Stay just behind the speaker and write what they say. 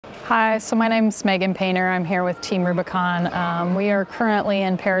Hi, so my name's Megan Painter. I'm here with Team Rubicon. We are currently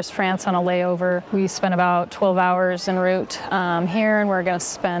in Paris, France on a layover. We spent about 12 hours en route here, and we're going to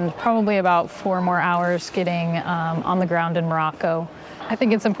spend probably about 4 more hours getting on the ground in Morocco. I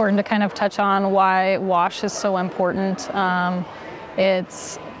think it's important to kind of touch on why wash is so important.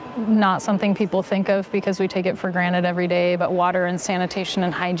 It's not something people think of because we take it for granted every day, but water and sanitation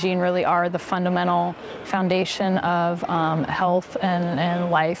and hygiene really are the fundamental foundation of health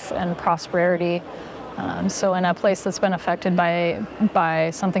and life and prosperity. So in a place that's been affected by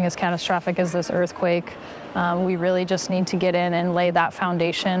something as catastrophic as this earthquake, we really just need to get in and lay that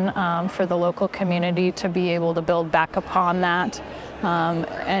foundation for the local community to be able to build back upon that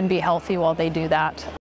and be healthy while they do that.